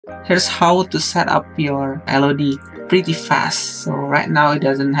Here's how to set up your LOD pretty fast. So right now it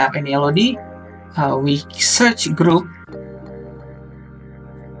doesn't have any LOD. We search group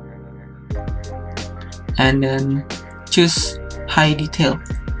and then choose high detail.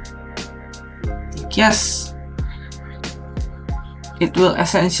 Yes, it will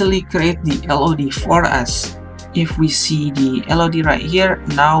essentially create the LOD for us. If we see the LOD right here,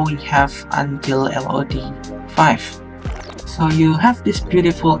 now we have until LOD 5. So you have this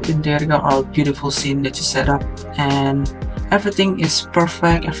beautiful interior or beautiful scene that you set up, and everything is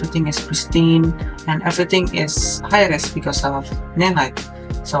perfect, everything is pristine, and everything is high res because of Nanite.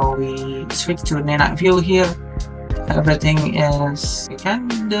 So we switch to Nanite view here. Everything is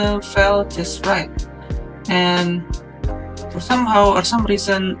kind of felt just right, and for somehow or some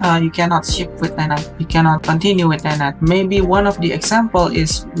reason you cannot ship with Nanite, you cannot continue with Nanite. Maybe one of the example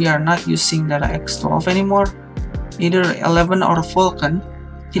is we are not using DirectX 12 anymore, either 11 or Vulkan.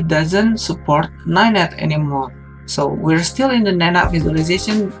 It doesn't support Nanite anymore, so we're still in the Nanite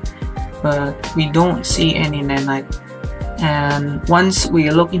visualization, but we don't see any Nanite. And once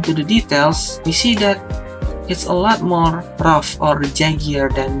we look into the details, we see that it's a lot more rough or jaggier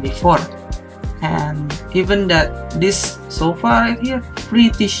than before. And even that this sofa right here,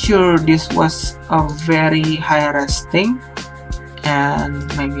 pretty sure this was a very high-res thing. And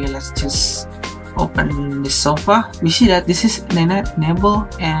maybe let's just open this sofa. We see that this is Nanite enable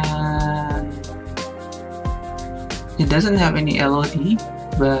and it doesn't have any LOD,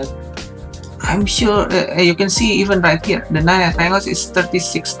 but I'm sure you can see even right here the Nanite triangles is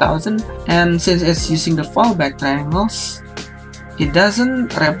 36,000, and since it's using the fallback triangles, it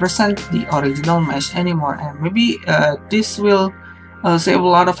doesn't represent the original mesh anymore. And maybe this will save a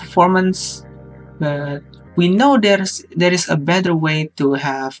lot of performance, but we know there is a better way to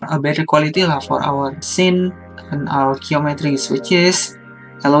have a better quality for our scene and our geometries, which is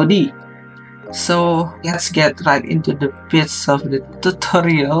LOD. So let's get right into the bits of the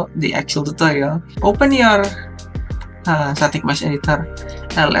tutorial, the actual tutorial. Open your static mesh editor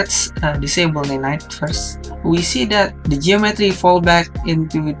and let's disable Nanite first. We see that the geometry fall back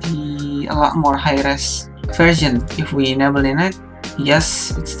into the a lot more high-res version. If we enable Nanite,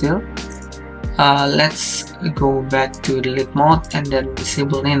 yes, it's still. Let's go back to delete mode and then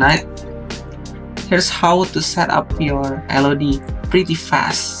disable Nanite. Here's how to set up your LOD pretty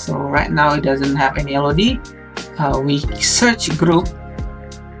fast. So right now it doesn't have any LOD. We search group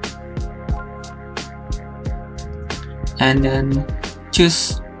and then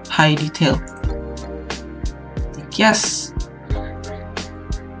choose high detail. Yes,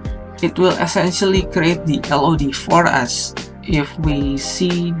 it will essentially create the LOD for us. If we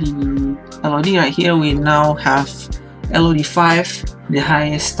see the LOD right here, we now have LOD 5. The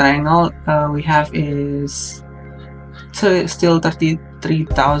highest triangle we have is still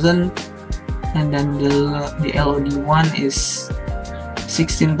 33,000, and then the LOD 1 is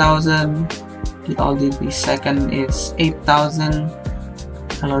 16,000, the LOD second is 8,000,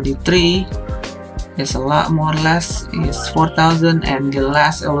 LOD 3 is a lot more less, is 4,000, and the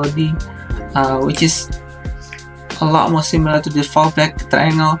last LOD which is a lot more similar to the fallback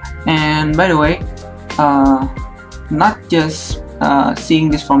triangle. And by the way, not just seeing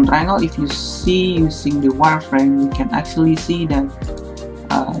this from triangle, if you see using the wireframe, you can actually see that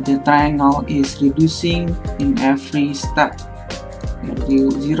the triangle is reducing in every step.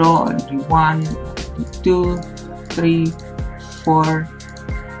 LOD 0, LOD 1, LOD 2, 3, 4,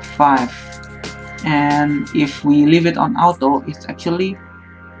 5. And if we leave it on auto, it's actually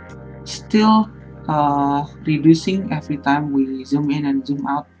still reducing every time we zoom in and zoom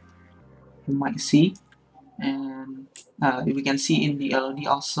out, you might see. And we can see in the LOD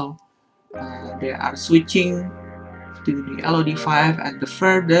also, they are switching to the LOD 5 at the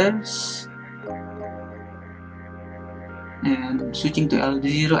furthest and switching to LOD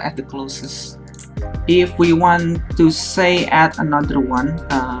 0 at the closest. If we want to say add another one,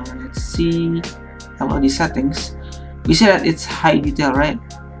 let's see LOD settings, we see that it's high detail, right?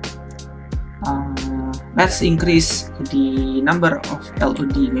 Let's increase the number of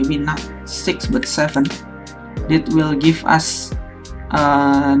LOD, maybe not 6 but 7. It will give us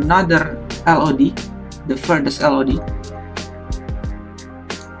another LOD, the furthest LOD.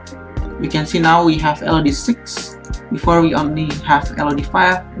 We can see now we have LOD 6. Before we only have LOD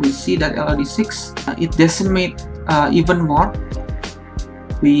 5. We see that LOD 6 it decimates even more.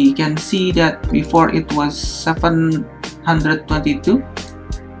 We can see that before it was 722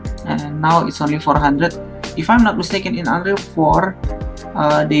 and now it's only 400. If I'm not mistaken, in Unreal 4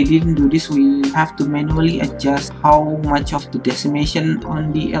 they didn't do this. We have to manually adjust how much of the decimation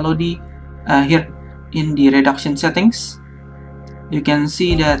on the LOD here in the reduction settings. you can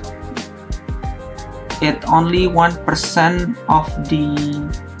see that it only 1% of the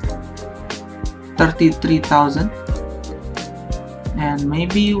 33,000, and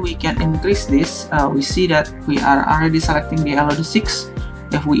maybe we can increase this. We see that we are already selecting the LOD 6.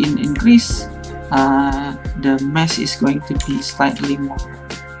 If we increase, the mesh is going to be slightly more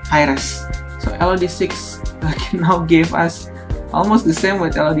high res. So LOD 6 can now give us almost the same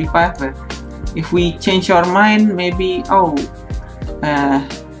with LOD 5, but if we change our mind, maybe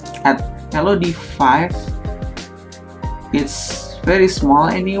at LOD 5 it's very small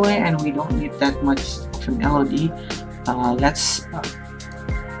anyway, and we don't need that much of an LOD. Let's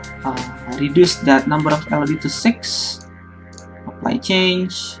reduce that number of LOD to 6, apply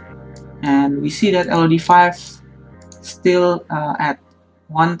change, and we see that LOD 5 still at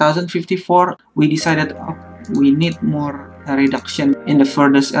 1054. We decided we need more reduction in the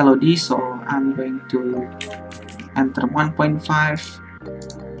furthest LOD, so I'm going to enter 1.5,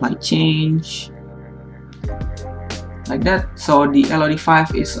 apply change, like that. So the LOD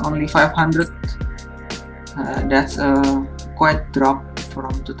 5 is only 500. That's a quite drop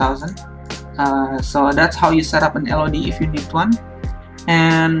from 2000. So that's how you set up an LOD if you need one.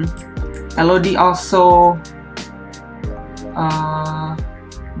 And LOD also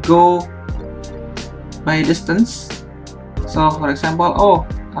go by distance. So for example,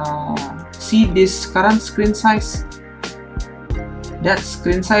 see this current screen size. That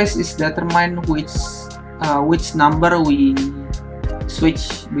screen size is determined which number we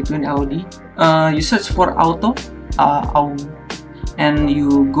switch between LOD. You search for auto, and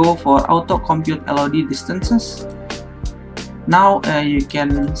you go for auto compute LOD distances. Now you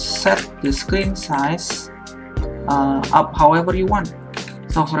can set the screen size up however you want.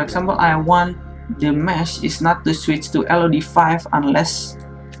 So for example, I want the mesh is not to switch to LOD 5 unless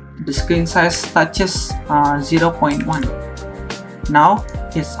the screen size touches 0.1. Now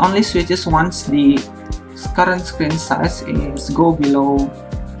it only switches once the current screen size is go below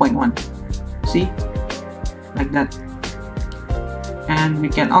 0.1. See, like that. And we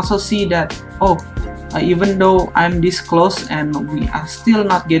can also see that even though I'm this close and we are still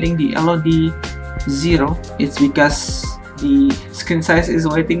not getting the LOD 0, it's because the screen size is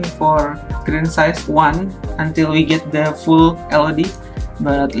waiting for screen size 1 until we get the full LOD.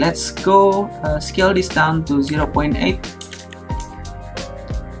 But let's go scale this down to 0.8,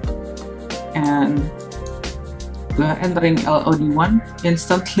 and we are entering LOD 1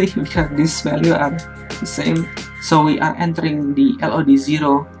 instantly because these values are the same. So we are entering the LOD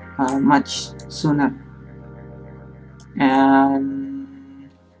 0 much sooner. And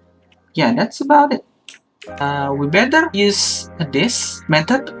yeah, that's about it. We better use this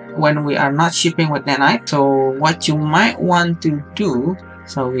method when we are not shipping with Nanite. So what you might want to do,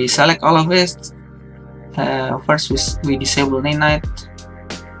 so we select all of it. First we disable Nanite,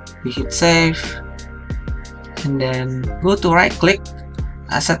 we hit save, and then go to right click,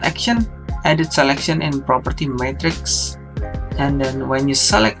 asset action, edit selection in property matrix, and then when you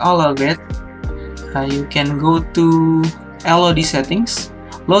select all of it, you can go to LOD settings,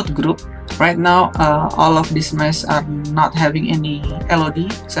 load group. Right now all of these meshes are not having any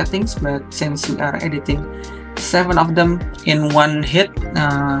LOD settings, but since we are editing 7 of them in one hit,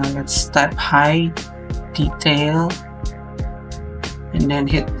 let's type high detail and then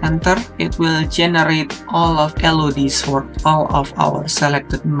hit enter. It will generate all of LODs for all of our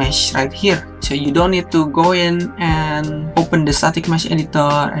selected mesh right here. So you don't need to go in and open the static mesh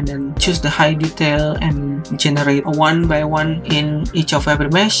editor and then choose the high detail and generate one by one in each of every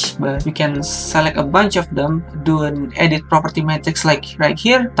mesh, but you can select a bunch of them, do an edit property matrix like right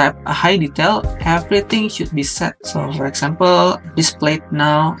here, type a high detail, everything should be set. So for example, this plate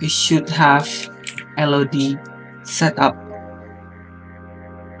now it should have LOD setup.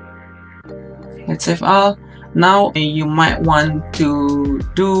 Let's save all. Now you might want to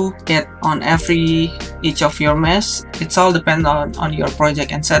do it on each of your mesh. It's all depend on your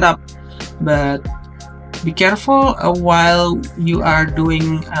project and setup, but be careful while you are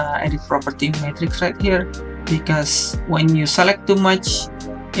doing edit property matrix right here, because when you select too much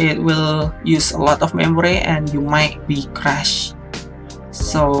it will use a lot of memory and you might be crash.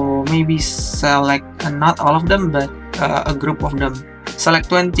 So maybe select not all of them, but a group of them. Select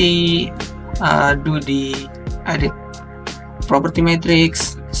 20, do the edit property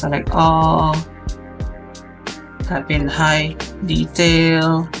matrix, select all, type in high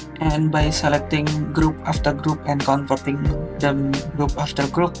detail, and by selecting group after group and converting them group after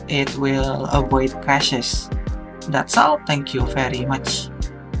group, it will avoid crashes. That's all. Thank you very much.